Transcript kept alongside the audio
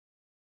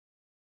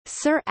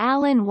Sir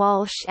Alan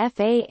Walsh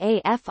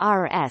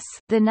FAAFRS,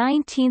 the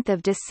 19th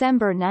of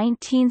December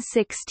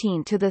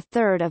 1916 to the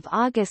 3rd of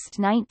August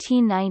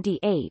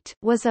 1998,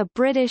 was a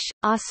British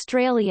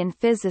Australian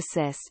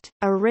physicist,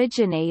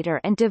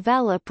 originator and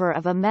developer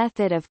of a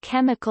method of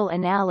chemical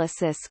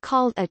analysis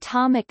called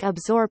atomic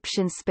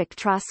absorption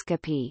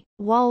spectroscopy.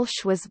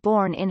 Walsh was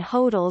born in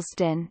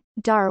Hoddesdon,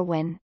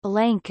 Darwin,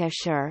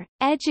 Lancashire,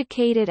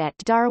 educated at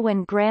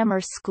Darwin Grammar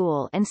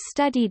School and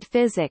studied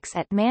physics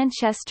at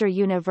Manchester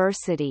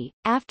University.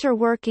 After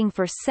working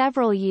for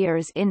several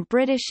years in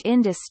British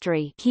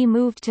industry, he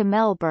moved to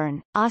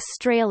Melbourne,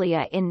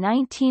 Australia in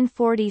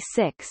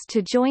 1946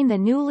 to join the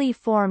newly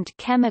formed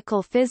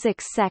Chemical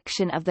Physics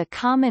section of the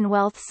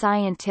Commonwealth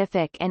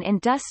Scientific and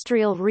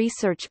Industrial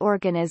Research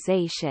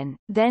Organisation,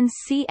 then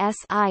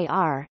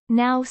CSIR,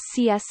 now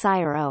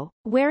CSIRO,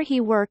 where he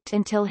worked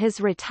until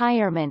his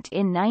retirement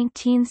in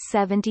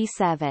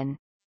 1977.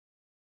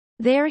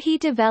 There he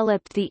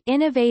developed the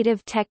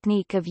innovative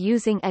technique of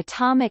using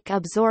atomic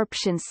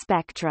absorption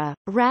spectra,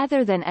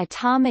 rather than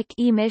atomic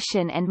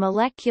emission and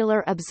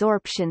molecular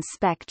absorption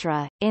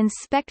spectra, in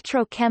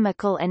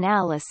spectrochemical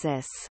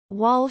analysis.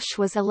 Walsh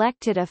was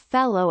elected a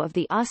Fellow of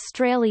the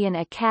Australian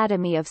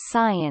Academy of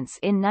Science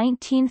in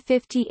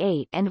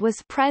 1958 and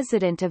was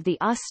President of the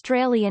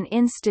Australian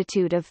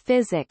Institute of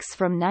Physics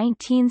from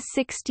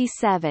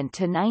 1967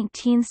 to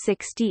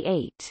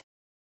 1968.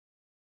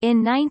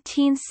 In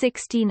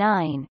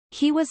 1969,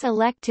 he was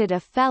elected a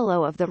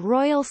Fellow of the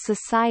Royal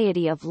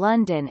Society of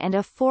London and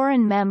a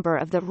foreign member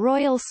of the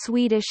Royal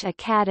Swedish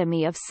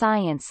Academy of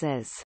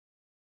Sciences.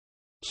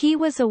 He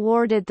was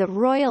awarded the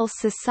Royal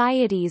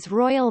Society's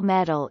Royal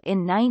Medal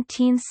in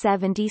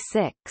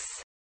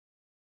 1976.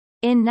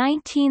 In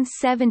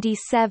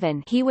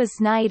 1977 he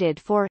was knighted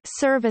for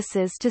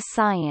services to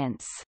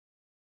science.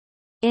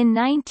 In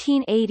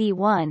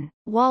 1981,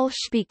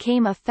 Walsh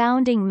became a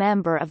founding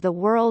member of the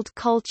World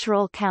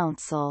Cultural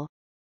Council.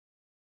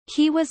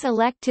 He was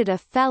elected a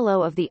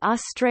Fellow of the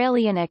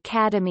Australian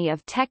Academy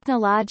of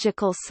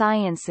Technological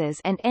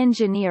Sciences and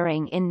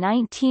Engineering in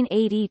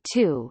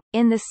 1982.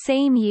 In the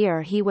same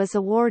year he was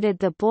awarded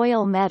the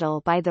Boyle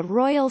Medal by the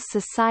Royal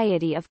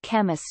Society of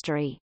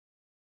Chemistry.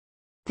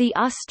 The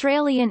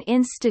Australian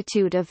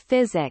Institute of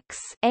Physics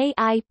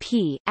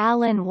AIP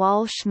Alan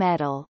Walsh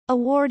Medal,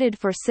 awarded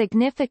for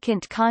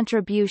significant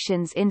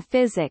contributions in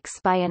physics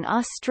by an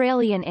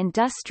Australian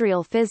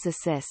industrial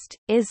physicist,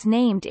 is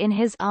named in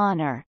his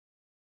honour.